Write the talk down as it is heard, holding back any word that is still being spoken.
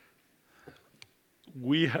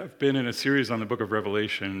We have been in a series on the book of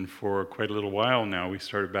Revelation for quite a little while now. We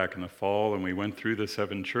started back in the fall and we went through the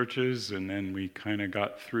 7 churches, and then we kind of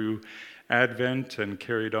got through Advent and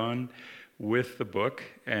carried on with the book.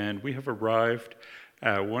 And we have arrived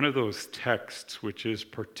at one of those texts which is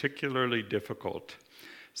particularly difficult.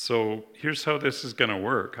 So here's how this is going to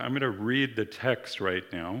work. I'm going to read the text right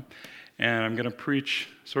now, and I'm going to preach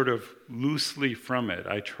sort of loosely from it.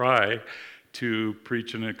 I try to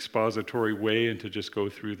preach in an expository way and to just go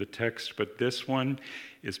through the text, but this one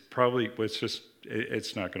is probably,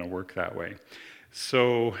 it's not going to work that way.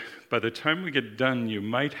 So by the time we get done, you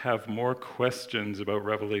might have more questions about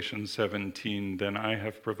Revelation 17 than I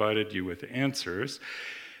have provided you with answers,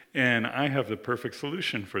 and I have the perfect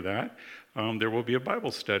solution for that. There will be a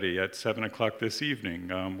Bible study at 7 o'clock this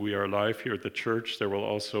evening. We are live here at the church. There will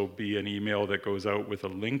also be an email that goes out with a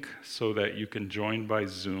link so that you can join by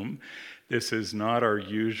Zoom. This is not our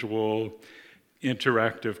usual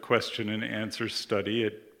interactive question and answer study.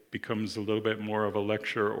 It becomes a little bit more of a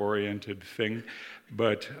lecture-oriented thing,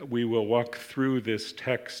 but we will walk through this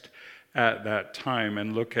text at that time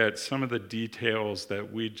and look at some of the details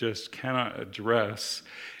that we just cannot address.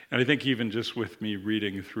 And I think even just with me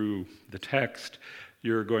reading through the text,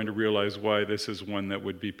 you're going to realize why this is one that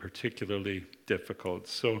would be particularly difficult.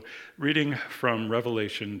 So, reading from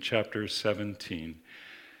Revelation chapter 17.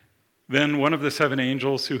 Then one of the 7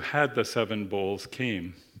 angels who had the 7 bowls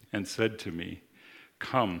came and said to me,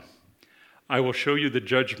 "Come, I will show you the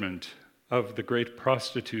judgment of the great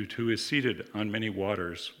prostitute who is seated on many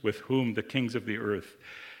waters, with whom the kings of the earth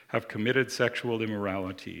have committed sexual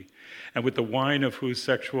immorality, and with the wine of whose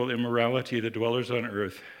sexual immorality the dwellers on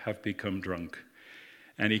earth have become drunk."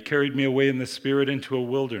 And he carried me away in the spirit into a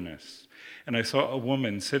wilderness, and I saw a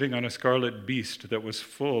woman sitting on a scarlet beast that was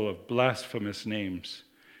full of blasphemous names,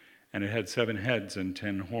 and it had 7 heads and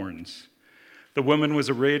 10 horns. The woman was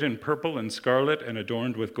arrayed in purple and scarlet and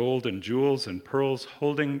adorned with gold and jewels and pearls,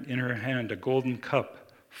 holding in her hand a golden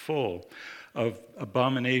cup full of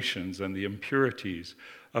abominations and the impurities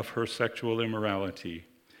of her sexual immorality.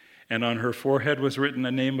 And on her forehead was written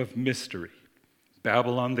a name of mystery,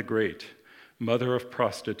 Babylon the Great, mother of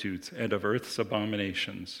prostitutes and of earth's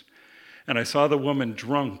abominations. And I saw the woman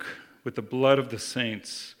drunk with the blood of the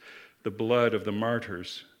saints, the blood of the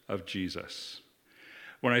martyrs of Jesus.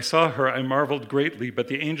 When I saw her, I marveled greatly, but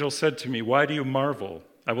the angel said to me, "Why do you marvel?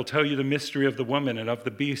 I will tell you the mystery of the woman and of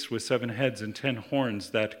the beast with 7 heads and 10 horns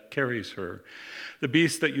that carries her. The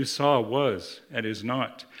beast that you saw was and is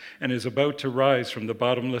not, and is about to rise from the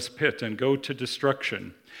bottomless pit and go to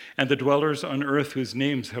destruction. And the dwellers on earth whose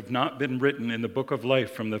names have not been written in the book of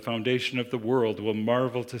life from the foundation of the world will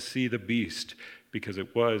marvel to see the beast, because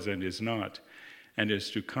it was and is not, and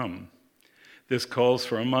is to come. This calls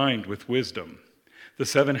for a mind with wisdom. The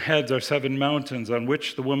 7 heads are 7 mountains on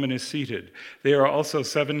which the woman is seated. They are also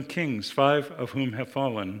 7 kings, 5 of whom have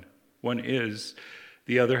fallen. One is,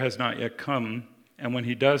 the other has not yet come, and when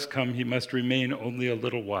he does come, he must remain only a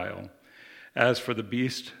little while. As for the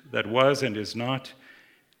beast that was and is not,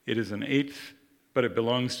 it is an 8th, but it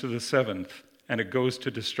belongs to the 7th, and it goes to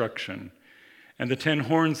destruction. And the 10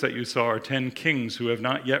 horns that you saw are 10 kings who have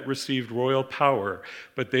not yet received royal power,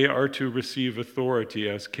 but they are to receive authority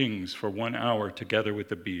as kings for 1 hour together with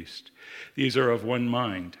the beast. These are of one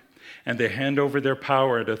mind, and they hand over their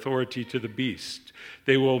power and authority to the beast.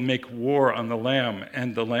 They will make war on the Lamb,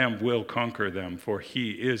 and the Lamb will conquer them, for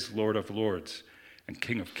he is Lord of lords and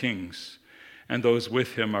King of kings. And those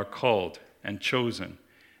with him are called and chosen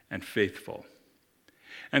and faithful.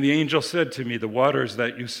 And the angel said to me, "The waters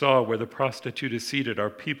that you saw where the prostitute is seated are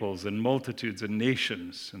peoples and multitudes and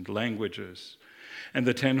nations and languages. And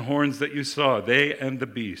the 10 horns that you saw, they and the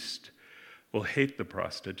beast, will hate the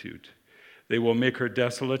prostitute. They will make her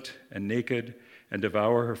desolate and naked and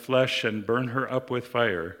devour her flesh and burn her up with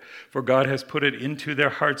fire. For God has put it into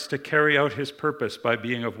their hearts to carry out his purpose by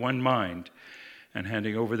being of one mind and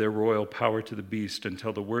handing over their royal power to the beast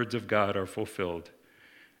until the words of God are fulfilled.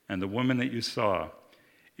 And the woman that you saw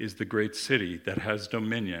is the great city that has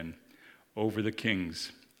dominion over the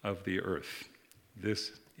kings of the earth."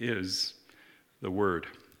 This is the word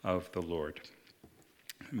of the Lord.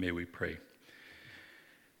 May we pray.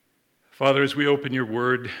 Father, as we open your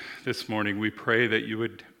word this morning, we pray that you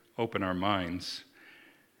would open our minds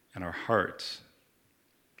and our hearts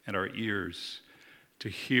and our ears to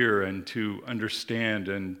hear and to understand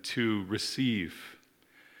and to receive,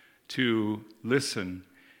 to listen,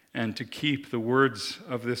 and to keep the words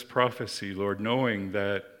of this prophecy, Lord, knowing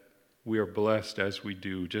that we are blessed as we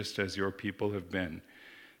do, just as your people have been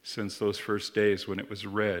since those first days when it was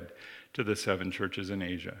read to the 7 churches in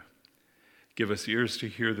Asia. Give us ears to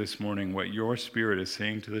hear this morning what your Spirit is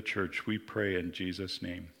saying to the church. We pray in Jesus'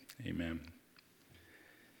 name. Amen.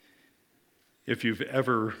 If you've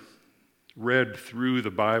ever read through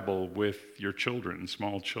the Bible with your children,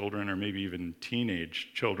 small children, or maybe even teenage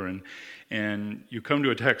children, and you come to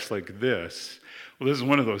a text like this, well, this is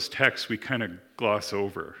one of those texts we kind of gloss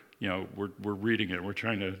over. You know, we're reading it. We're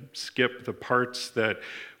trying to skip the parts that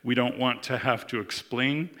we don't want to have to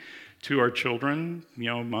explain to our children. You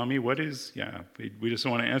know, Mommy, what is, we just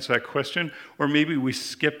don't want to answer that question. Or maybe we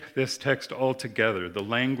skip this text altogether. The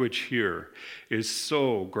language here is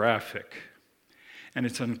so graphic, and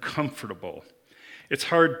it's uncomfortable. It's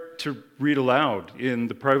hard to read aloud in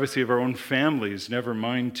the privacy of our own families, never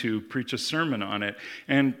mind to preach a sermon on it.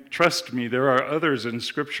 And trust me, there are others in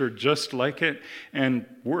Scripture just like it and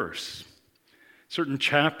worse. Certain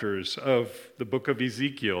chapters of the book of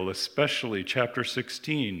Ezekiel, especially chapter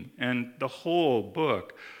 16, and the whole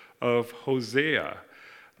book of Hosea,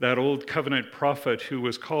 that old covenant prophet who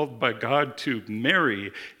was called by God to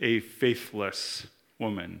marry a faithless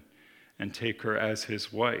woman and take her as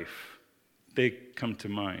his wife. They come to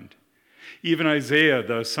mind. Even Isaiah,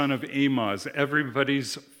 the son of Amoz,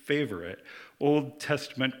 everybody's favorite Old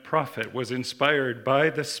Testament prophet, was inspired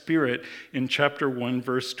by the Spirit in chapter 1,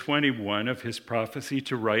 verse 21 of his prophecy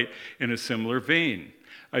to write in a similar vein.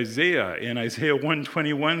 Isaiah, in Isaiah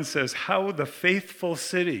 1:21, says, "How the faithful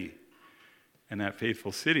city," and that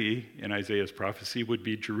faithful city in Isaiah's prophecy would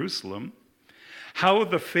be Jerusalem, "how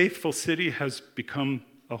the faithful city has become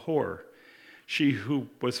a whore. She who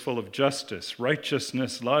was full of justice,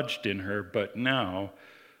 righteousness lodged in her, but now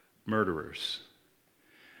murderers."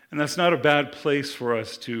 And that's not a bad place for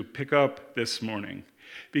us to pick up this morning,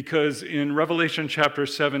 because in Revelation chapter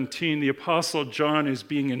 17, the Apostle John is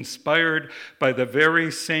being inspired by the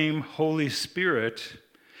very same Holy Spirit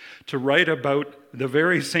to write about the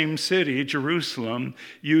very same city, Jerusalem,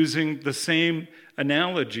 using the same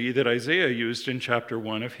analogy that Isaiah used in chapter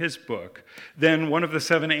 1 of his book. Then one of the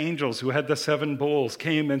seven angels who had the seven bowls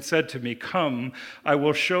came and said to me, "Come, I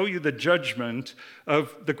will show you the judgment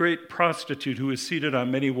of the great prostitute who is seated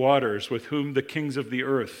on many waters, with whom the kings of the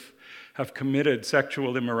earth have committed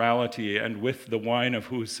sexual immorality, and with the wine of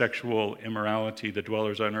whose sexual immorality the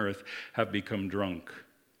dwellers on earth have become drunk."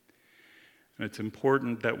 And it's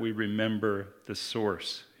important that we remember the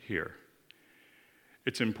source here.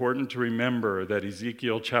 It's important to remember that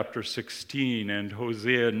Ezekiel chapter 16 and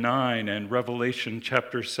Hosea 9 and Revelation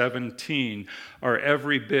chapter 17 are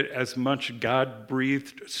every bit as much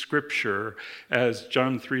God-breathed scripture as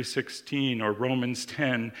John 3:16 or Romans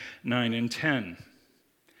 10:9 and 10.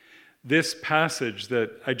 This passage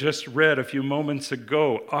that I just read a few moments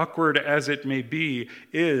ago, awkward as it may be,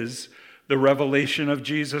 is the revelation of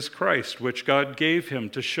Jesus Christ, which God gave him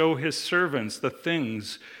to show his servants the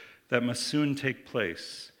things that must soon take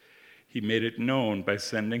place. He made it known by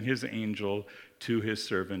sending his angel to his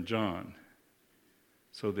servant John.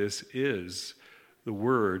 So this is the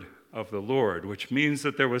word of the Lord, which means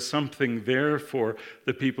that there was something there for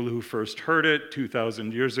the people who first heard it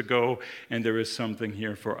 2,000 years ago, and there is something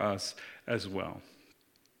here for us as well.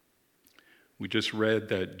 We just read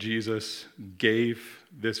that Jesus gave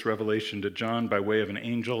this revelation to John by way of an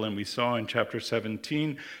angel, and we saw in chapter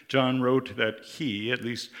 17, John wrote that he, at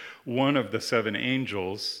least one of the seven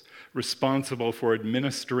angels, responsible for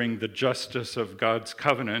administering the justice of God's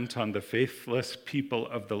covenant on the faithless people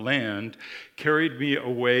of the land, carried me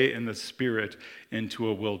away in the Spirit into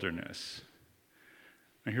a wilderness.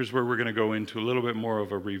 Now here's where we're going to go into a little bit more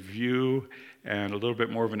of a review and a little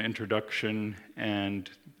bit more of an introduction, and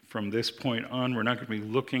from this point on, we're not going to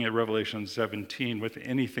be looking at Revelation 17 with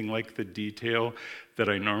anything like the detail that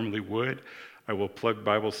I normally would. I will plug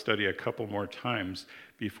Bible study a couple more times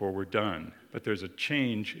before we're done. But there's a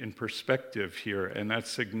change in perspective here, and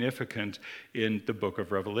that's significant in the book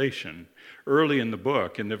of Revelation. Early in the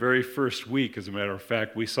book, in the very first week, as a matter of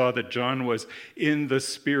fact, we saw that John was in the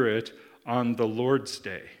Spirit on the Lord's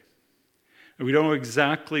Day. And we don't know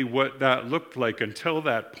exactly what that looked like until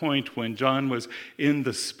that point when John was in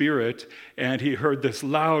the Spirit and he heard this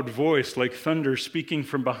loud voice like thunder speaking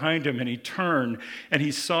from behind him, and he turned and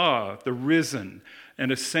he saw the risen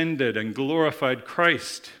and ascended and glorified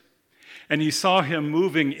Christ. And he saw him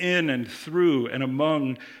moving in and through and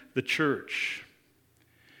among the church.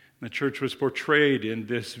 The church was portrayed in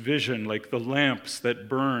this vision like the lamps that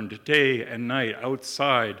burned day and night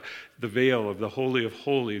outside the veil of the Holy of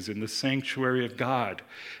Holies in the sanctuary of God.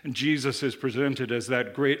 And Jesus is presented as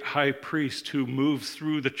that great high priest who moves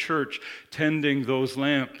through the church, tending those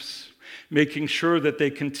lamps, making sure that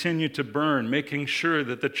they continue to burn, making sure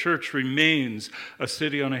that the church remains a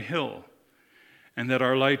city on a hill. and that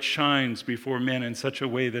our light shines before men in such a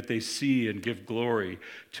way that they see and give glory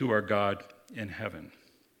to our God in heaven.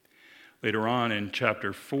 Later on in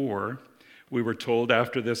chapter 4, we were told,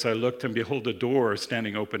 after this I looked, and behold, a door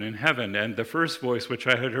standing open in heaven. And the first voice which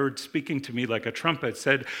I had heard speaking to me like a trumpet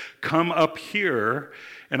said, "Come up here,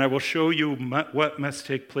 and I will show you what must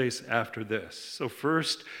take place after this." So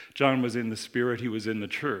first, John was in the Spirit, he was in the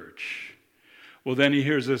church. Well, then he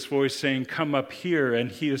hears this voice saying, "Come up here,"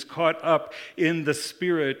 and he is caught up in the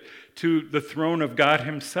Spirit to the throne of God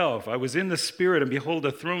himself. I was in the Spirit, and behold,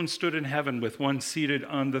 a throne stood in heaven with one seated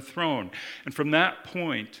on the throne. And from that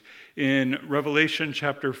point in Revelation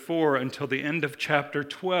chapter 4 until the end of chapter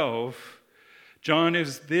 12, John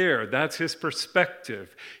is there. That's his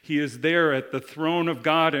perspective. He is there at the throne of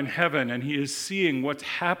God in heaven, and he is seeing what's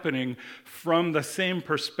happening from the same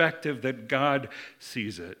perspective that God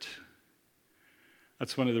sees it.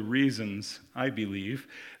 That's one of the reasons, I believe,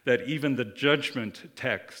 that even the judgment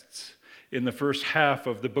texts in the first half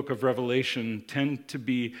of the book of Revelation tend to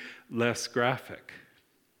be less graphic.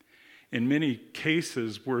 In many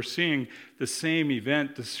cases, we're seeing the same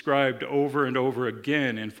event described over and over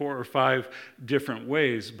again in 4 or 5 different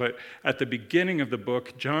ways. But at the beginning of the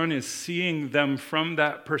book, John is seeing them from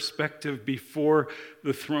that perspective before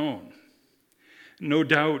the throne. No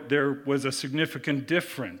doubt there was a significant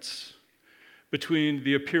difference between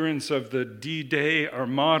the appearance of the D-Day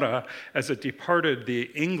Armada as it departed the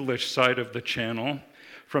English side of the Channel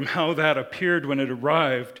from how that appeared when it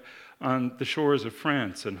arrived on the shores of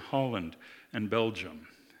France and Holland and Belgium.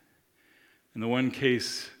 In the one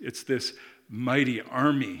case, it's this mighty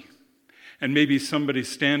army. And maybe somebody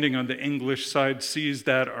standing on the English side sees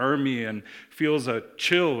that army and feels a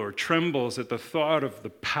chill or trembles at the thought of the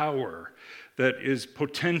power that is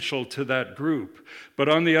potential to that group. But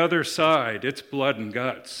on the other side, it's blood and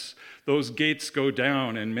guts. Those gates go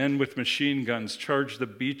down, and men with machine guns charge the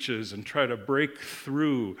beaches and try to break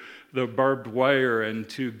through the barbed wire and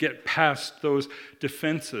to get past those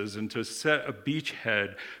defenses and to set a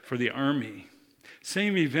beachhead for the army.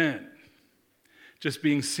 Same event, just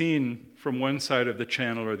being seen from one side of the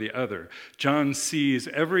channel or the other. John sees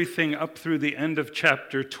everything up through the end of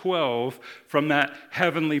chapter 12 from that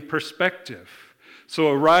heavenly perspective. So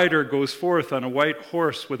a rider goes forth on a white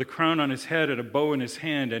horse with a crown on his head and a bow in his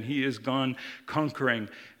hand, and he is gone conquering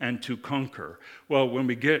and to conquer. Well, when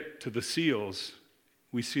we get to the seals,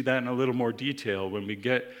 we see that in a little more detail. When we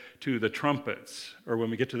get to the trumpets, or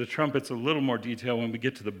when we get to the trumpets, a little more detail. When we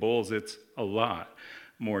get to the bowls, it's a lot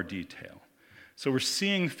more detail. So we're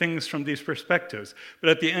seeing things from these perspectives. But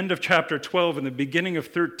at the end of chapter 12 and the beginning of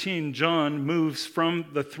 13, John moves from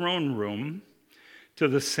the throne room to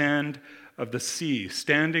the sand of the sea,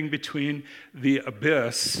 standing between the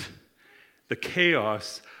abyss, the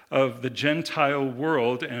chaos of the Gentile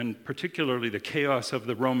world, and particularly the chaos of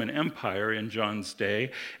the Roman Empire in John's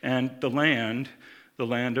day, and the land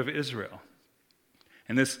of Israel.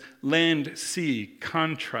 And this land-sea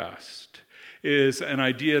contrast is an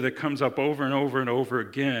idea that comes up over and over and over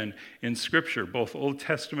again in Scripture, both Old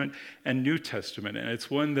Testament and New Testament. And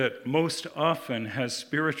it's one that most often has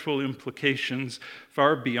spiritual implications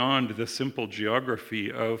far beyond the simple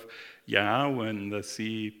geography of, when the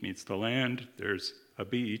sea meets the land, there's a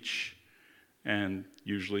beach, and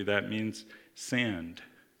usually that means sand.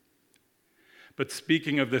 But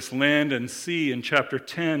speaking of this land and sea, in chapter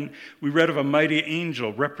 10, we read of a mighty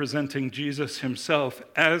angel representing Jesus himself,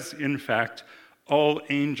 as in fact all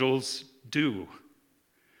angels do.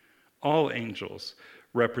 All angels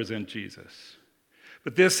represent Jesus.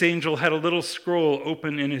 But this angel had a little scroll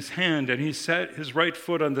open in his hand, and he set his right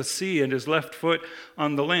foot on the sea and his left foot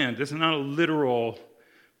on the land. This is not a literal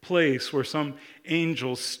place where some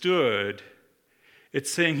angel stood.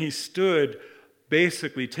 It's saying he stood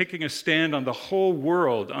basically taking a stand on the whole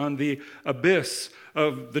world, on the abyss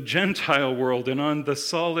of the Gentile world, and on the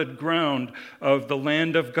solid ground of the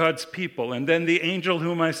land of God's people. And then the angel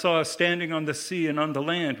whom I saw standing on the sea and on the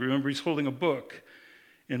land, remember he's holding a book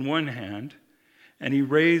in one hand, and he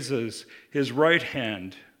raises his right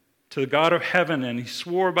hand to the God of heaven, and he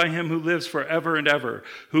swore by him who lives forever and ever,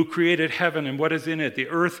 who created heaven and what is in it, the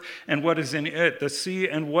earth and what is in it, the sea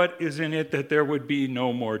and what is in it, that there would be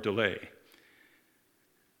no more delay.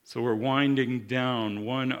 So we're winding down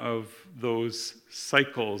one of those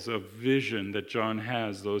cycles of vision that John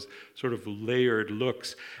has, those sort of layered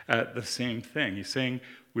looks at the same thing. He's saying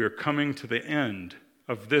we are coming to the end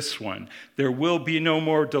of this one. There will be no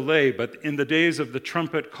more delay, but in the days of the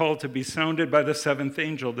trumpet call to be sounded by the seventh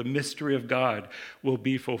angel, the mystery of God will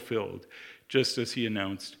be fulfilled, just as he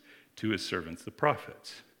announced to his servants, the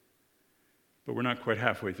prophets. But we're not quite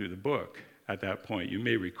halfway through the book. at that point. You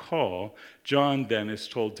may recall, John then is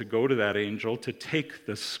told to go to that angel to take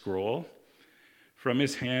the scroll from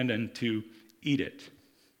his hand and to eat it.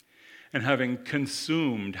 And having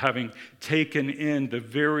consumed, having taken in the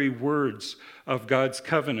very words of God's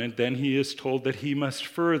covenant, then he is told that he must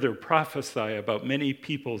further prophesy about many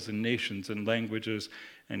peoples and nations and languages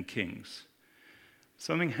and kings.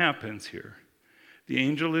 Something happens here. The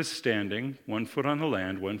angel is standing, 1 foot on the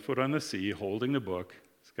land, 1 foot on the sea, holding the book.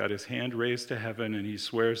 He's got his hand raised to heaven, and he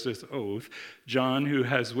swears this oath. John, who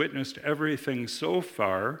has witnessed everything so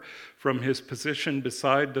far from his position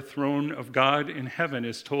beside the throne of God in heaven,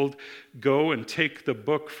 is told, go and take the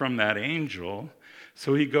book from that angel.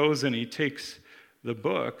 So he goes and he takes the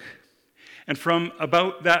book. And from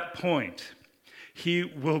about that point, he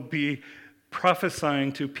will be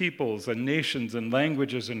prophesying to peoples and nations and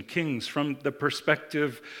languages and kings from the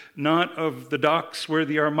perspective not of the docks where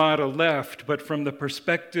the Armada left, but from the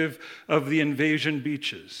perspective of the invasion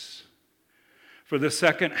beaches. For the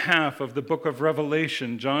second half of the book of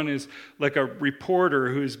Revelation, John is like a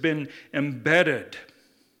reporter who's been embedded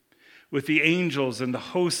with the angels and the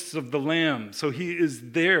hosts of the Lamb. So he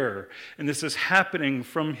is there, and this is happening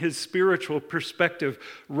from his spiritual perspective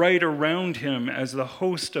right around him as the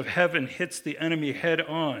host of heaven hits the enemy head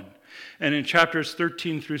on. And in chapters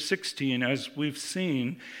 13 through 16, as we've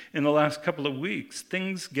seen in the last couple of weeks,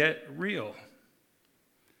 things get real.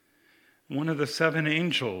 One of the 7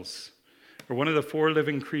 angels, or one of the 4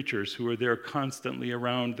 living creatures who are there constantly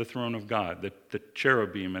around the throne of God, the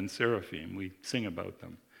cherubim and seraphim, we sing about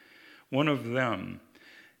them. One of them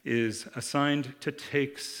is assigned to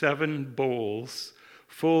take 7 bowls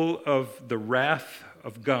full of the wrath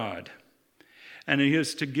of God. And he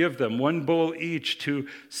is to give them 1 bowl each to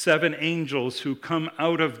 7 angels who come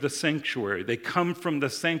out of the sanctuary. They come from the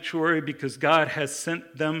sanctuary because God has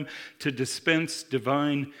sent them to dispense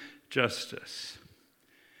divine justice.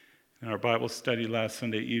 In our Bible study last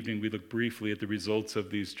Sunday evening, we looked briefly at the results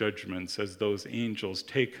of these judgments as those angels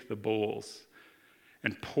take the bowls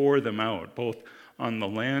and pour them out, both on the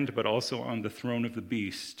land but also on the throne of the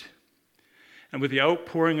beast. And with the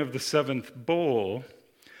outpouring of the 7th bowl,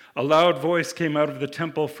 a loud voice came out of the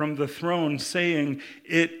temple from the throne saying,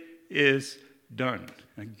 "It is done."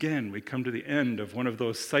 Again, we come to the end of one of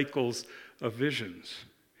those cycles of visions.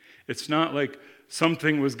 It's not like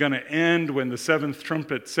something was going to end when the 7th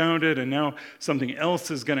trumpet sounded, and now something else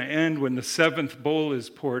is going to end when the 7th bowl is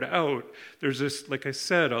poured out. There's this, like I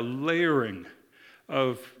said, a layering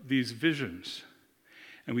of these visions.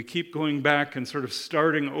 And we keep going back and sort of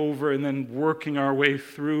starting over and then working our way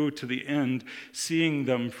through to the end, seeing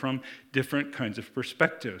them from different kinds of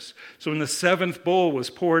perspectives. So when the 7th bowl was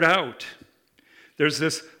poured out, there's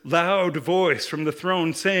this loud voice from the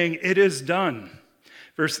throne saying, "It is done."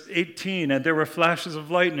 Verse 18, and there were flashes of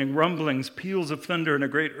lightning, rumblings, peals of thunder, and a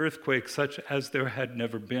great earthquake, such as there had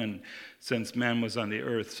never been since man was on the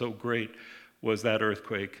earth. So great was that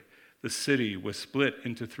earthquake. The city was split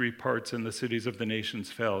into 3 parts, and the cities of the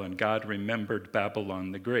nations fell, and God remembered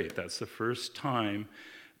Babylon the Great. That's the first time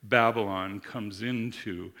Babylon comes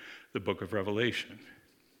into the book of Revelation.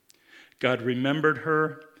 God remembered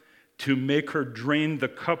her to make her drain the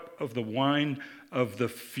cup of the wine of the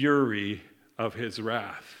fury of his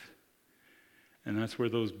wrath. And that's where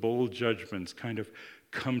those bold judgments kind of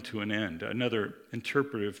come to an end. Another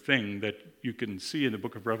interpretive thing that you can see in the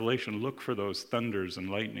book of Revelation, look for those thunders and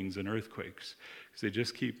lightnings and earthquakes, because they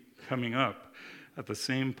just keep coming up at the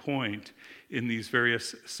same point in these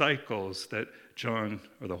various cycles that John,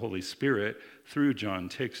 or the Holy Spirit, through John,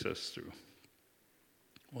 takes us through.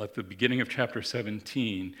 Well, at the beginning of chapter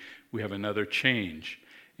 17, we have another change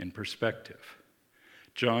in perspective.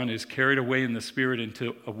 John is carried away in the Spirit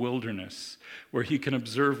into a wilderness where he can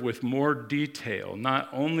observe with more detail not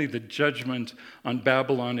only the judgment on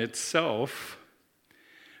Babylon itself,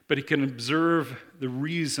 but he can observe the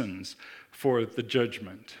reasons for the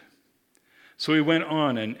judgment. So he went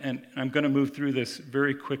on, and I'm going to move through this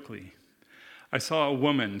very quickly. I saw a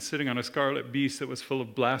woman sitting on a scarlet beast that was full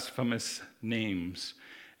of blasphemous names,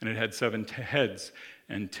 and it had 7 heads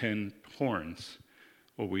and 10 horns.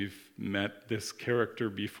 Well, we've met this character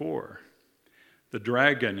before. The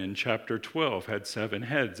dragon in chapter 12 had 7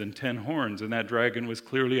 heads and 10 horns, and that dragon was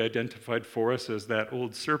clearly identified for us as that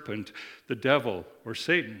old serpent, the devil, or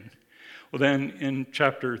Satan. Well, then in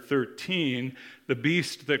chapter 13, the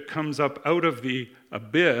beast that comes up out of the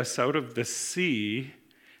abyss, out of the sea,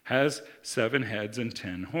 has 7 heads and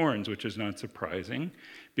 10 horns, which is not surprising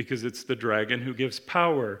because it's the dragon who gives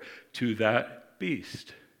power to that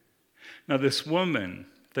beast. Now, this woman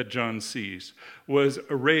that John sees was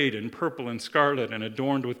arrayed in purple and scarlet and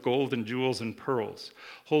adorned with gold and jewels and pearls,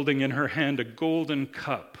 holding in her hand a golden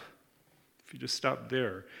cup. If you just stopped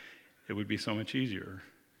there, it would be so much easier.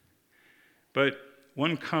 But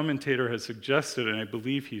one commentator has suggested, and I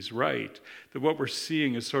believe he's right, that what we're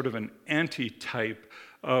seeing is sort of an antitype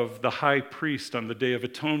of the high priest on the Day of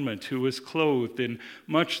Atonement, who was clothed in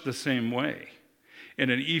much the same way, in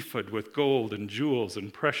an ephod with gold and jewels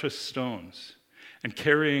and precious stones, and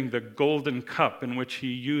carrying the golden cup in which he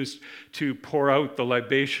used to pour out the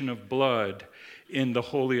libation of blood in the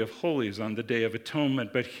Holy of Holies on the Day of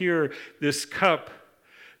Atonement. But here, this cup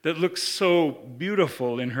that looks so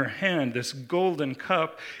beautiful in her hand, this golden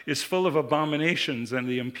cup, is full of abominations and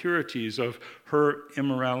the impurities of her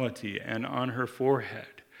immorality. And on her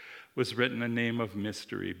forehead was written a name of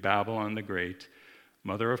mystery, Babylon the Great,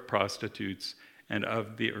 mother of prostitutes and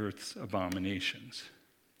of the earth's abominations.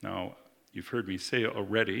 Now, you've heard me say it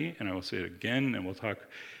already, and I will say it again, and we'll talk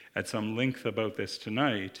at some length about this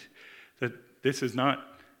tonight, that this is not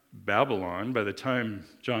Babylon. By the time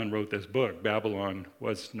John wrote this book, Babylon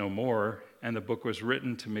was no more, and the book was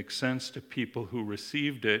written to make sense to people who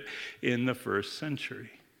received it in the first century.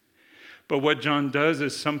 But what John does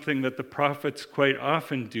is something that the prophets quite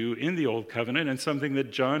often do in the Old Covenant, and something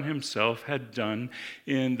that John himself had done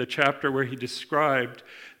in the chapter where he described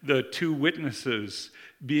the two witnesses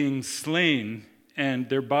being slain and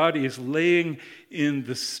their bodies laying in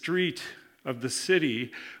the street of the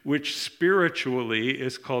city, which spiritually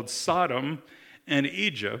is called Sodom and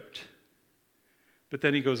Egypt. But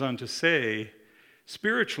then he goes on to say,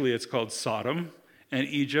 spiritually it's called Sodom and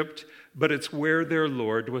Egypt, but it's where their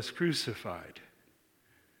Lord was crucified.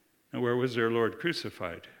 And where was their Lord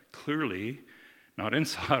crucified? Clearly, not in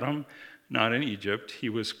Sodom, not in Egypt. He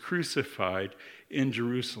was crucified in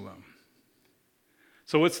Jerusalem.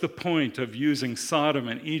 So what's the point of using Sodom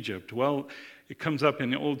and Egypt? Well, it comes up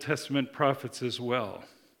in the Old Testament prophets as well.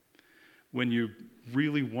 When you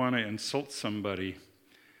really want to insult somebody,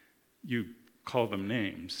 you call them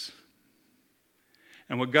names.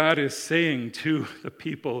 And what God is saying to the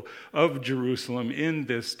people of Jerusalem in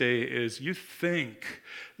this day is, you think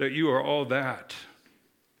that you are all that.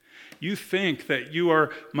 You think that you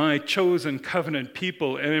are my chosen covenant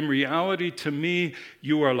people, and in reality, to me,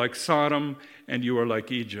 you are like Sodom and you are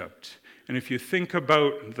like Egypt. And if you think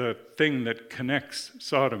about the thing that connects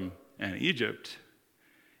Sodom and Egypt,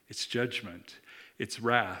 it's judgment, it's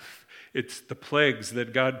wrath, it's the plagues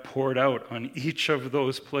that God poured out on each of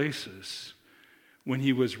those places when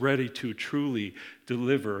he was ready to truly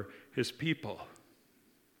deliver his people.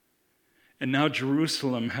 And now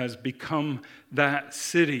Jerusalem has become that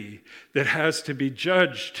city that has to be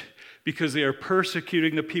judged because they are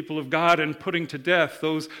persecuting the people of God and putting to death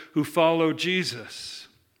those who follow Jesus.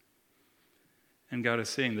 And God is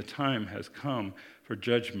saying the time has come for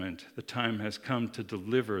judgment. The time has come to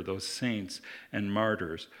deliver those saints and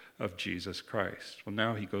martyrs of Jesus Christ. Well,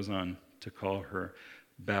 now he goes on to call her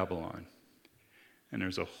Babylon. And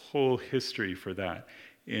there's a whole history for that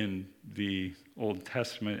in the Old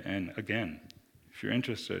Testament. And again, if you're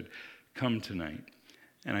interested, come tonight.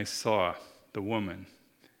 And I saw the woman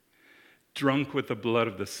drunk with the blood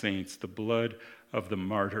of the saints, the blood of the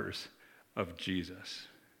martyrs of Jesus.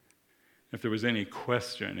 If there was any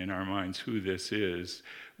question in our minds who this is,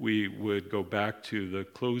 we would go back to the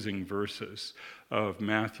closing verses of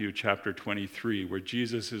Matthew chapter 23, where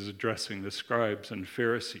Jesus is addressing the scribes and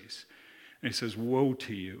Pharisees. And he says, woe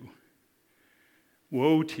to you,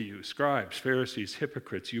 scribes, Pharisees,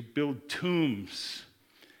 hypocrites. You build tombs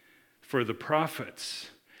for the prophets.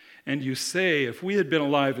 And you say, if we had been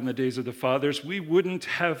alive in the days of the fathers, we wouldn't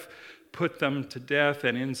have put them to death.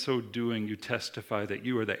 And in so doing, you testify that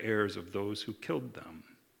you are the heirs of those who killed them.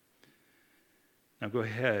 Now go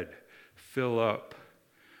ahead, fill up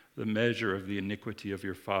the measure of the iniquity of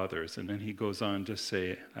your fathers. And then he goes on to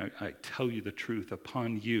say, I tell you the truth,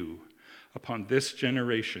 upon this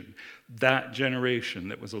generation, that generation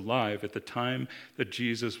that was alive at the time that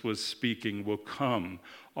Jesus was speaking, will come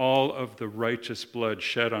all of the righteous blood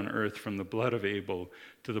shed on earth, from the blood of Abel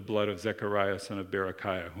to the blood of Zechariah, son of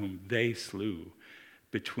Berechiah, whom they slew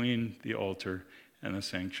between the altar and the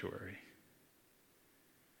sanctuary.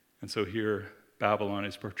 And so here, Babylon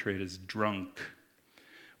is portrayed as drunk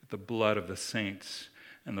with the blood of the saints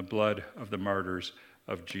and the blood of the martyrs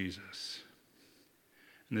of Jesus.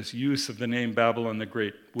 And this use of the name Babylon the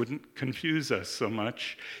Great wouldn't confuse us so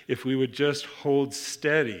much if we would just hold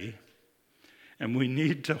steady. And we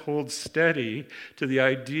need to hold steady to the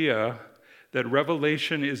idea that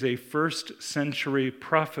Revelation is a first century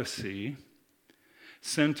prophecy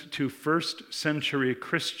sent to first century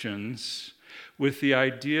Christians with the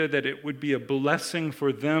idea that it would be a blessing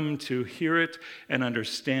for them to hear it and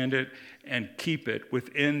understand it and keep it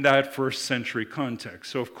within that first century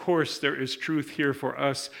context. So, of course, there is truth here for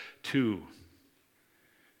us too.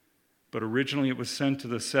 But originally it was sent to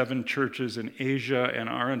the 7 churches in Asia, and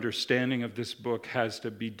our understanding of this book has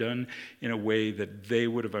to be done in a way that they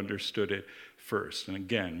would have understood it first. And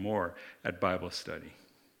again, more at Bible study.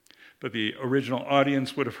 But the original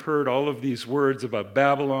audience would have heard all of these words about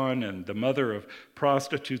Babylon and the mother of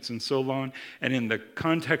prostitutes and so on. And in the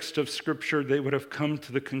context of Scripture, they would have come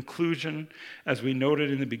to the conclusion, as we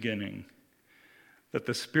noted in the beginning, that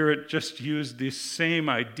the Spirit just used these same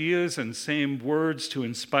ideas and same words to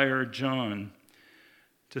inspire John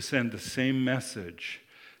to send the same message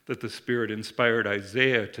that the Spirit inspired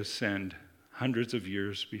Isaiah to send hundreds of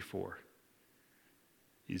years before.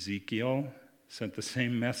 Ezekiel sent the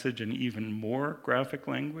same message in even more graphic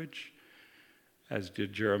language, as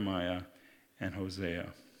did Jeremiah and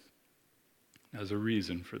Hosea. There's a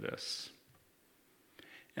reason for this.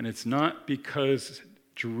 And it's not because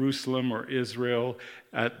Jerusalem or Israel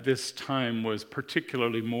at this time was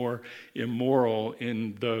particularly more immoral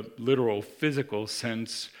in the literal physical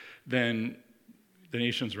sense than the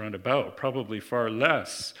nations round about, probably far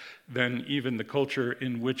less than even the culture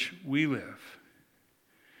in which we live.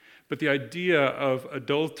 But the idea of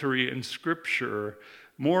adultery in Scripture,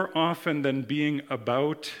 more often than being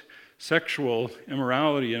about sexual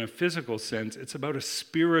immorality in a physical sense, it's about a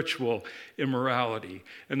spiritual immorality.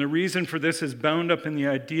 And the reason for this is bound up in the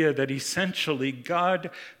idea that essentially God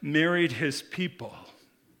married his people.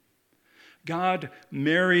 God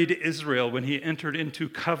married Israel when he entered into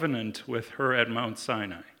covenant with her at Mount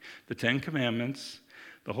Sinai. The 10 Commandments,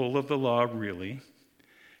 the whole of the law really,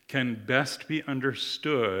 can best be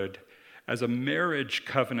understood as a marriage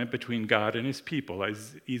covenant between God and his people.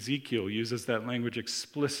 Ezekiel uses that language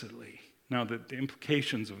explicitly. Now, the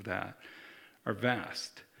implications of that are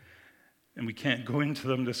vast, and we can't go into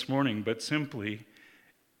them this morning, but simply,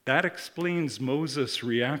 that explains Moses'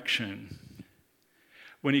 reaction.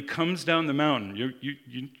 When he comes down the mountain,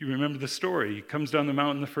 you remember the story. He comes down the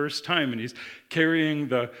mountain the first time, and he's carrying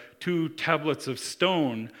the 2 tablets of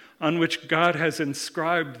stone on which God has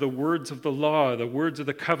inscribed the words of the law, the words of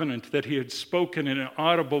the covenant that he had spoken in an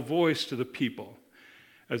audible voice to the people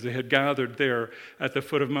as they had gathered there at the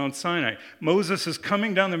foot of Mount Sinai. Moses is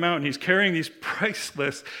coming down the mountain. He's carrying these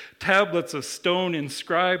priceless tablets of stone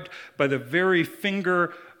inscribed by the very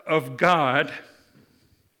finger of God,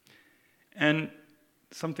 and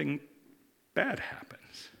something bad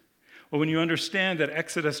happens. Well, when you understand that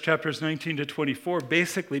Exodus chapters 19 to 24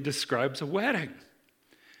 basically describes a wedding,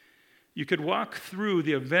 you could walk through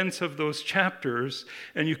the events of those chapters,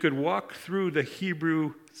 and you could walk through the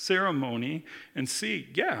Hebrew ceremony and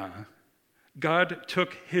see, God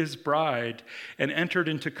took his bride and entered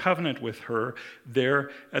into covenant with her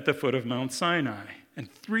there at the foot of Mount Sinai.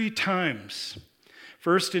 And 3 times,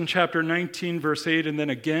 first in chapter 19, verse 8, and then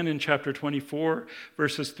again in chapter 24,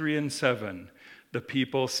 verses 3 and 7, the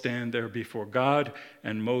people stand there before God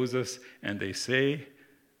and Moses, and they say,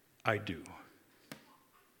 I do.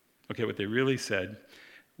 Okay, what they really said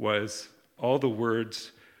was, all the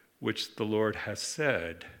words which the Lord has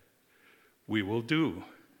said, we will do.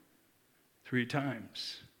 3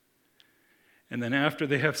 times. And then after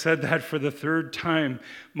they have said that for the 3rd time,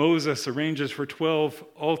 Moses arranges for 12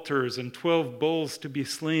 altars and 12 bulls to be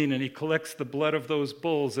slain, and he collects the blood of those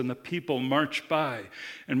bulls, and the people march by.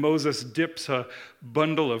 And Moses dips a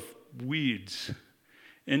bundle of weeds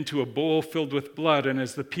into a bowl filled with blood, and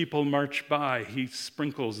as the people march by, he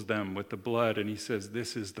sprinkles them with the blood, and he says,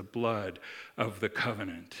 this is the blood of the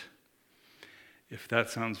covenant. If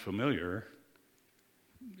that sounds familiar,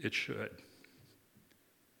 it should.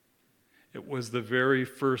 It was the very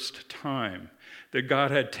first time that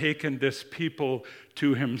God had taken this people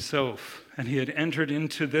to himself, and he had entered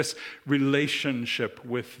into this relationship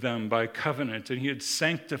with them by covenant, and he had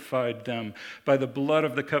sanctified them by the blood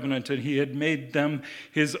of the covenant, and he had made them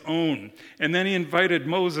his own. And then he invited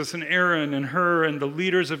Moses and Aaron and Hur and the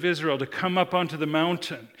leaders of Israel to come up onto the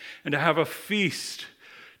mountain and to have a feast,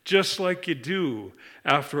 just like you do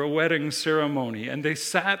after a wedding ceremony. And they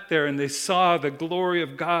sat there and they saw the glory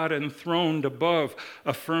of God enthroned above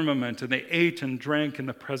a firmament, and they ate and drank in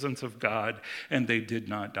the presence of God, and they did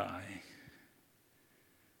not die.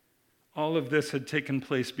 All of this had taken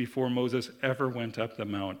place before Moses ever went up the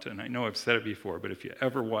mountain. I know I've said it before, but if you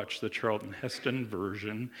ever watch the Charlton Heston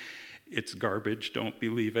version, it's garbage. Don't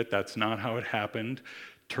believe it. That's not how it happened.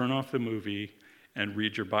 Turn off the movie and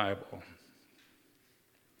read your Bible.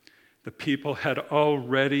 The people had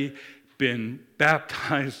already been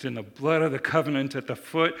baptized in the blood of the covenant at the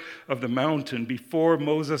foot of the mountain before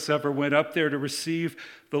Moses ever went up there to receive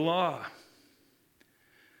the law.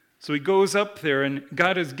 So he goes up there, and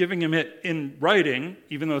God is giving him it in writing,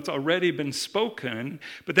 even though it's already been spoken.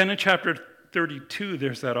 But then in chapter 32,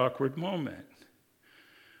 there's that awkward moment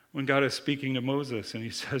when God is speaking to Moses, and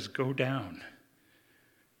he says, go down.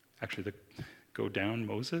 Actually, go down,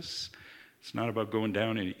 Moses? It's not about going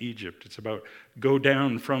down in Egypt. It's about go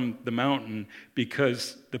down from the mountain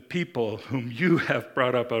because the people whom you have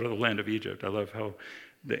brought up out of the land of Egypt, I love how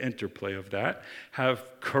the interplay of that, have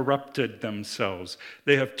corrupted themselves.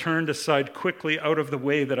 They have turned aside quickly out of the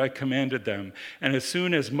way that I commanded them. And as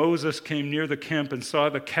soon as Moses came near the camp and saw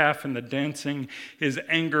the calf and the dancing, his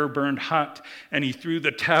anger burned hot, and he threw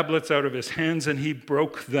the tablets out of his hands and he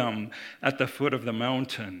broke them at the foot of the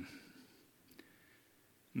mountain.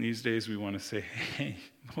 And these days we want to say, hey,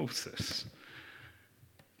 Moses,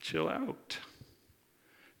 chill out.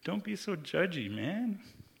 Don't be so judgy, man.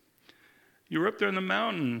 You were up there in the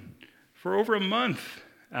mountain for over a month,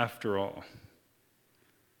 after all.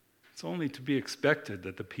 It's only to be expected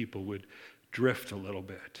that the people would drift a little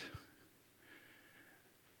bit.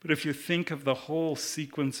 But if you think of the whole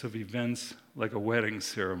sequence of events like a wedding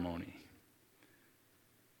ceremony,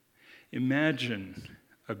 imagine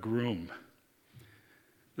a groom.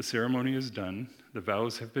 The ceremony is done, the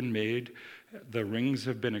vows have been made, the rings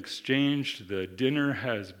have been exchanged, the dinner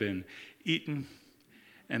has been eaten,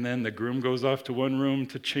 and then the groom goes off to one room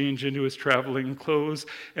to change into his traveling clothes,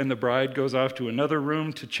 and the bride goes off to another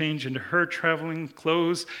room to change into her traveling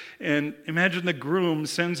clothes. And imagine the groom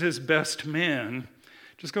sends his best man,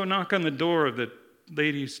 just go knock on the door of the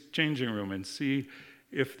ladies' changing room and see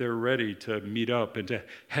if they're ready to meet up and to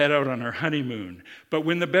head out on our honeymoon. But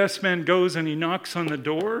when the best man goes and he knocks on the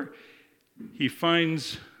door, he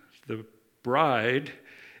finds the bride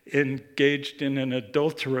engaged in an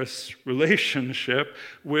adulterous relationship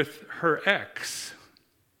with her ex.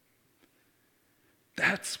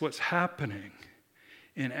 That's what's happening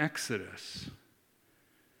in Exodus.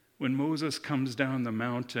 When Moses comes down the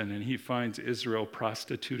mountain and he finds Israel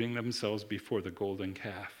prostituting themselves before the golden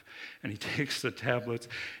calf, and he takes the tablets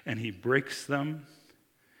and he breaks them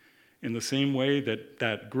in the same way that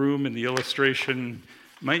that groom in the illustration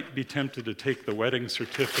might be tempted to take the wedding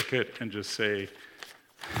certificate and just say,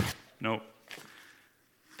 no,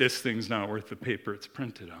 this thing's not worth the paper it's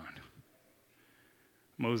printed on.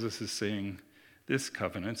 Moses is saying, this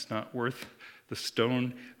covenant's not worth the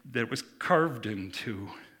stone that it was carved into,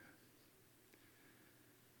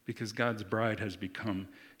 because God's bride has become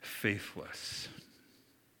faithless.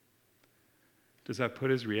 Does that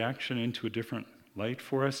put his reaction into a different light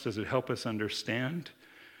for us? Does it help us understand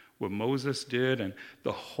what Moses did and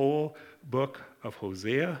the whole book of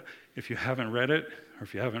Hosea? If you haven't read it, or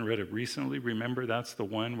if you haven't read it recently, remember that's the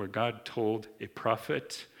one where God told a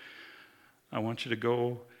prophet, I want you to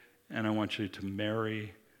go and I want you to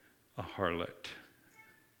marry a harlot.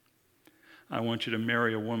 I want you to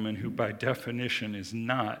marry a woman who by definition is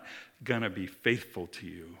not going to be faithful to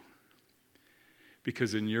you.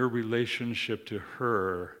 Because in your relationship to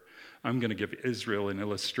her, I'm going to give Israel an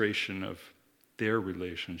illustration of their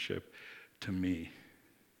relationship to me.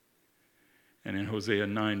 And in Hosea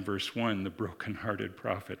 9, verse 1, the brokenhearted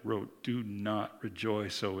prophet wrote, do not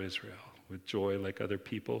rejoice, O Israel, with joy like other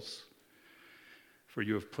peoples, for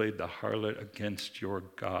you have played the harlot against your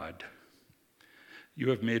God. You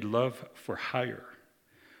have made love for hire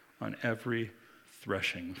on every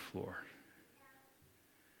threshing floor.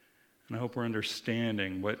 And I hope we're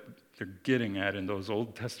understanding what they're getting at in those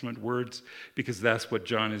Old Testament words, because that's what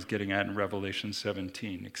John is getting at in Revelation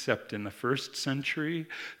 17. Except in the first century,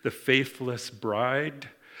 the faithless bride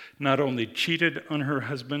not only cheated on her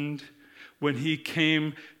husband, when he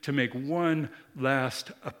came to make one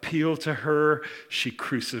last appeal to her, she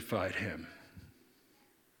crucified him.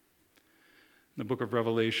 The book of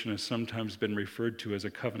Revelation has sometimes been referred to as a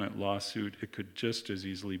covenant lawsuit. It could just as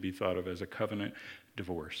easily be thought of as a covenant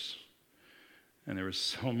divorce. And there is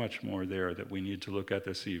so much more there that we need to look at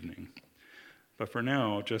this evening. But for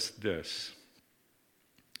now, just this.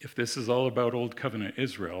 If this is all about Old Covenant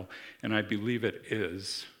Israel, and I believe it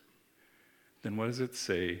is, then what does it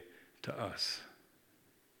say to us?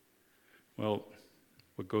 Well,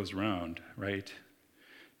 what goes around, right?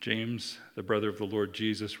 James, the brother of the Lord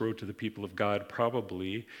Jesus, wrote to the people of God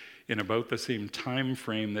probably in about the same time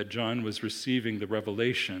frame that John was receiving the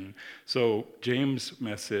revelation. So James'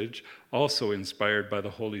 message, also inspired by the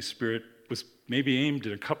Holy Spirit, was maybe aimed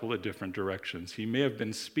in a couple of different directions. He may have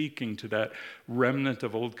been speaking to that remnant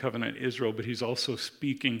of Old Covenant Israel, but he's also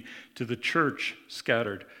speaking to the church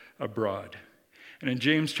scattered abroad. And in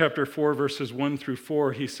James chapter 4, verses 1 through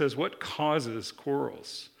 4, he says, what causes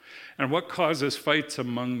quarrels? And what causes fights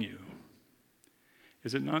among you?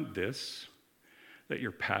 Is it not this, that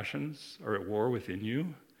your passions are at war within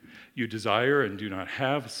you? You desire and do not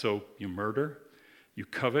have, so you murder. You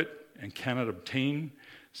covet and cannot obtain,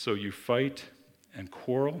 so you fight and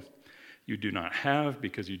quarrel. You do not have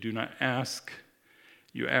because you do not ask.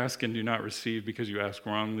 You ask and do not receive because you ask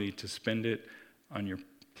wrongly to spend it on your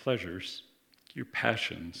pleasures, your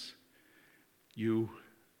passions, you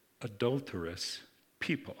adulterous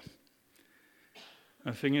people.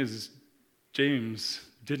 The thing is, James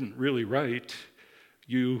didn't really write,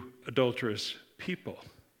 you adulterous people.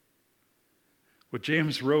 What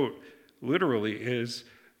James wrote literally is,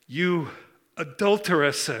 you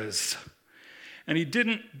adulteresses. And he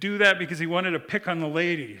didn't do that because he wanted to pick on the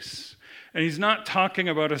ladies. And he's not talking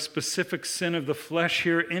about a specific sin of the flesh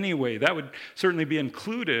here anyway. That would certainly be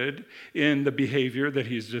included in the behavior that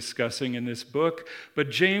he's discussing in this book. But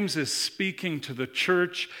James is speaking to the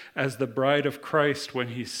church as the bride of Christ when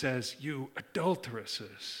he says, you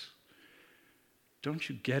adulteresses. Don't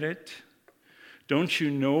you get it? Don't you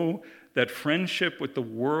know that friendship with the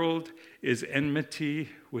world is enmity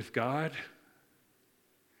with God?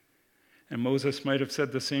 And Moses might have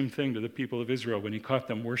said the same thing to the people of Israel when he caught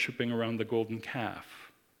them worshiping around the golden calf.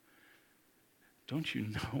 Don't you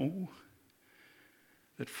know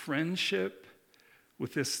that friendship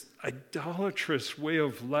with this idolatrous way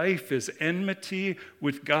of life is enmity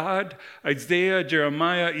with God? Isaiah,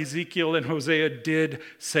 Jeremiah, Ezekiel, and Hosea did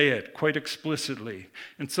say it quite explicitly.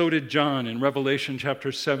 And so did John in Revelation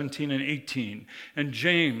chapters 17 and 18. And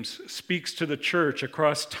James speaks to the church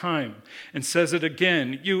across time and says it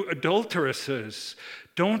again, you adulteresses,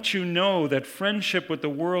 don't you know that friendship with the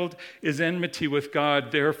world is enmity with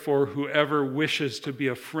God? Therefore, whoever wishes to be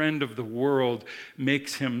a friend of the world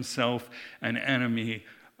makes himself an enemy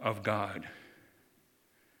of God.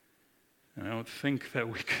 And I don't think that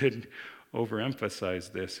we could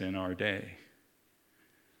overemphasize this in our day.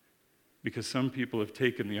 Because some people have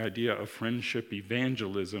taken the idea of friendship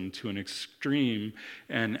evangelism to an extreme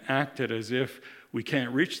and acted as if we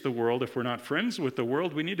can't reach the world if we're not friends with the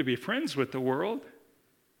world. We need to be friends with the world.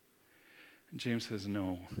 And James says,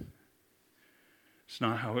 no, it's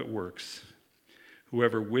not how it works.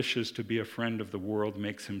 Whoever wishes to be a friend of the world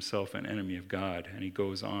makes himself an enemy of God. And he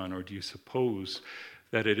goes on, or do you suppose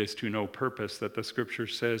that it is to no purpose that the scripture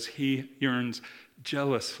says he yearns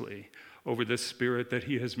jealously over this spirit that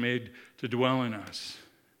he has made to dwell in us?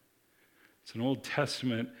 It's an Old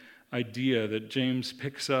Testament idea that James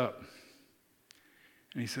picks up.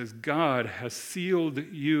 And he says, God has sealed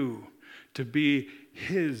you to be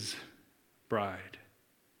his bride.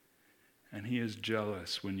 And he is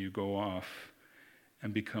jealous when you go off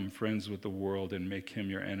and become friends with the world and make him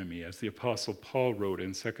your enemy. As the Apostle Paul wrote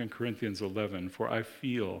in 2 Corinthians 11, for I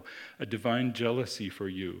feel a divine jealousy for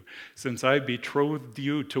you, since I betrothed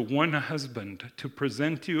you to one husband to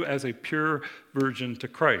present you as a pure virgin to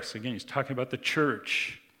Christ. Again, he's talking about the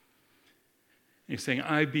church. He's saying,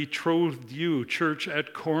 I betrothed you, church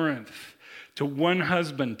at Corinth, to one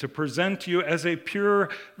husband to present you as a pure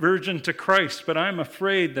virgin to Christ. But I'm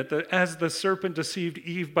afraid that as the serpent deceived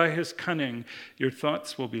Eve by his cunning, your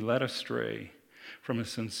thoughts will be led astray from a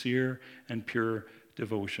sincere and pure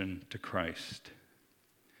devotion to Christ.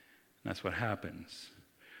 And that's what happens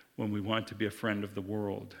when we want to be a friend of the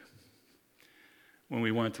world, when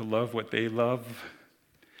we want to love what they love,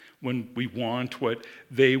 when we want what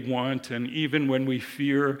they want, and even when we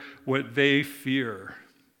fear what they fear.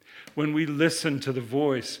 When we listen to the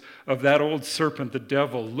voice of that old serpent, the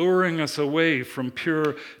devil, luring us away from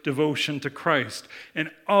pure devotion to Christ. And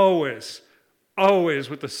always, always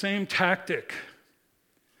with the same tactic,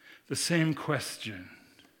 the same question.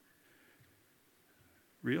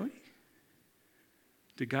 Really?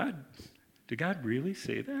 Did God really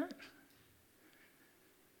say that?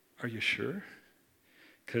 Are you sure?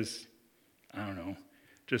 Because, I don't know,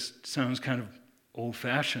 just sounds kind of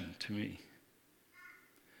old-fashioned to me.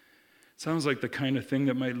 Sounds like the kind of thing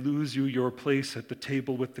that might lose you your place at the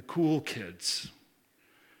table with the cool kids.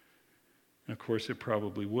 And of course, it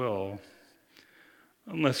probably will,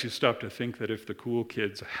 unless you stop to think that if the cool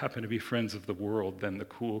kids happen to be friends of the world, then the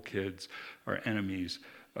cool kids are enemies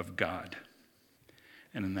of God.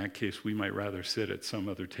 And in that case, we might rather sit at some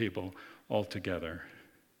other table altogether.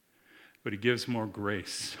 But he gives more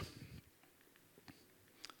grace,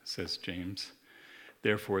 says James.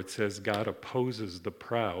 Therefore, it says, God opposes the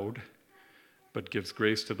proud, but gives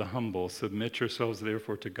grace to the humble. Submit yourselves,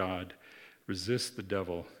 therefore, to God. Resist the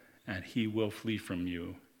devil, and he will flee from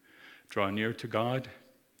you. Draw near to God,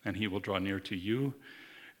 and he will draw near to you.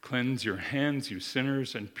 Cleanse your hands, you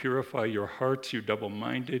sinners, and purify your hearts, you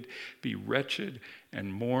double-minded. Be wretched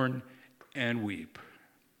and mourn and weep.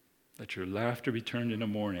 Let your laughter be turned into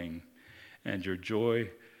mourning and your joy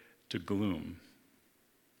to gloom.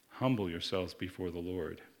 Humble yourselves before the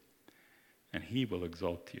Lord, and he will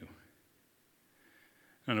exalt you.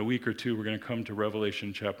 In a week or two, we're going to come to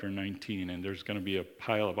Revelation chapter 19, and there's going to be a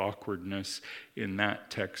pile of awkwardness in that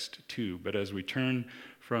text too. But as we turn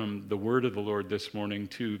from the word of the Lord this morning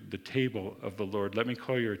to the table of the Lord, let me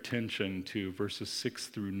call your attention to verses 6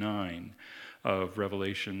 through 9 of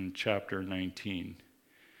Revelation chapter 19.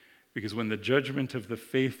 Because when the judgment of the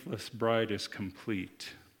faithless bride is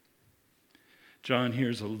complete, John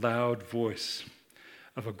hears a loud voice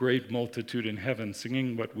of a great multitude in heaven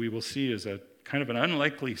singing what we will see is a kind of an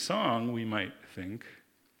unlikely song, we might think.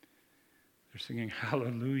 They're singing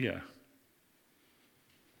hallelujah.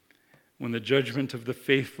 When the judgment of the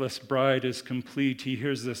faithless bride is complete, he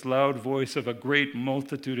hears this loud voice of a great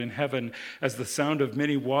multitude in heaven as the sound of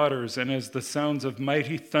many waters and as the sounds of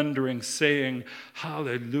mighty thundering, saying,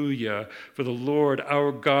 hallelujah, for the Lord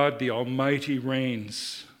our God, the Almighty,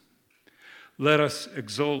 reigns. Let us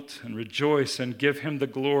exult and rejoice and give him the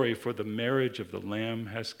glory, for the marriage of the Lamb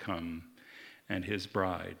has come, and his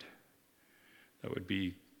bride, that would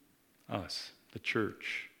be us, the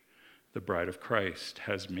church, the bride of Christ,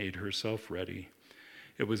 has made herself ready.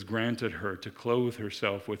 It was granted her to clothe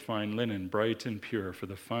herself with fine linen, bright and pure, for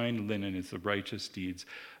the fine linen is the righteous deeds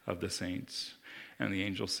of the saints. And the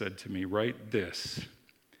angel said to me, write this,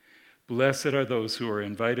 blessed are those who are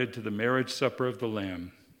invited to the marriage supper of the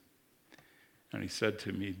Lamb. And he said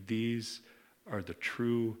to me, these are the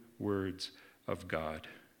true words of God.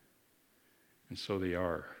 And so they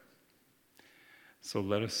are. So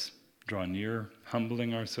let us draw near,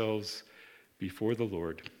 humbling ourselves before the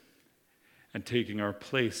Lord and taking our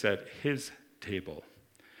place at his table,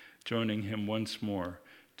 joining him once more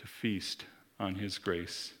to feast on his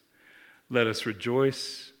grace. Let us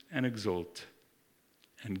rejoice and exult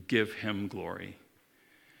and give him glory.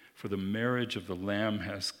 For the marriage of the Lamb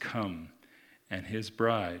has come, and his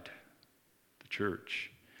bride, the church,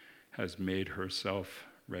 has made herself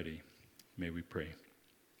ready. May we pray.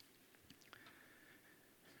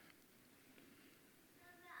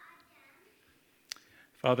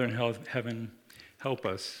 Father in heaven, help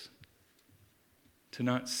us to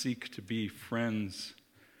not seek to be friends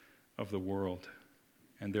of the world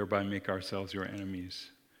and thereby make ourselves your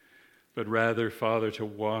enemies, but rather, Father, to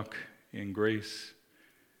walk in grace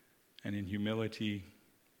and in humility,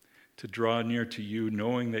 to draw near to you,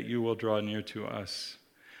 knowing that you will draw near to us,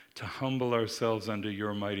 to humble ourselves under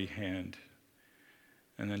your mighty hand,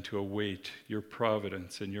 and then to await your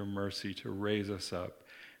providence and your mercy to raise us up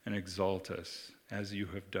and exalt us as you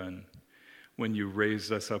have done when you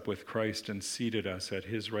raised us up with Christ and seated us at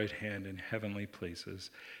his right hand in heavenly places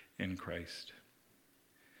in Christ.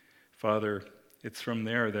 Father, it's from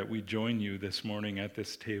there that we join you this morning at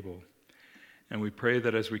this table. And we pray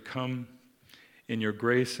that as we come in your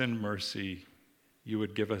grace and mercy, you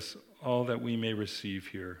would give us all that we may receive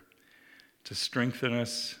here to strengthen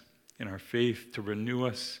us in our faith, to renew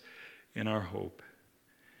us in our hope.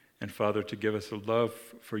 And Father, to give us a love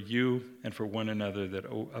for you and for one another that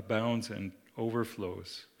abounds and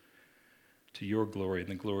overflows to your glory and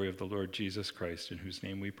the glory of the Lord Jesus Christ, in whose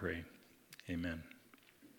name we pray. Amen.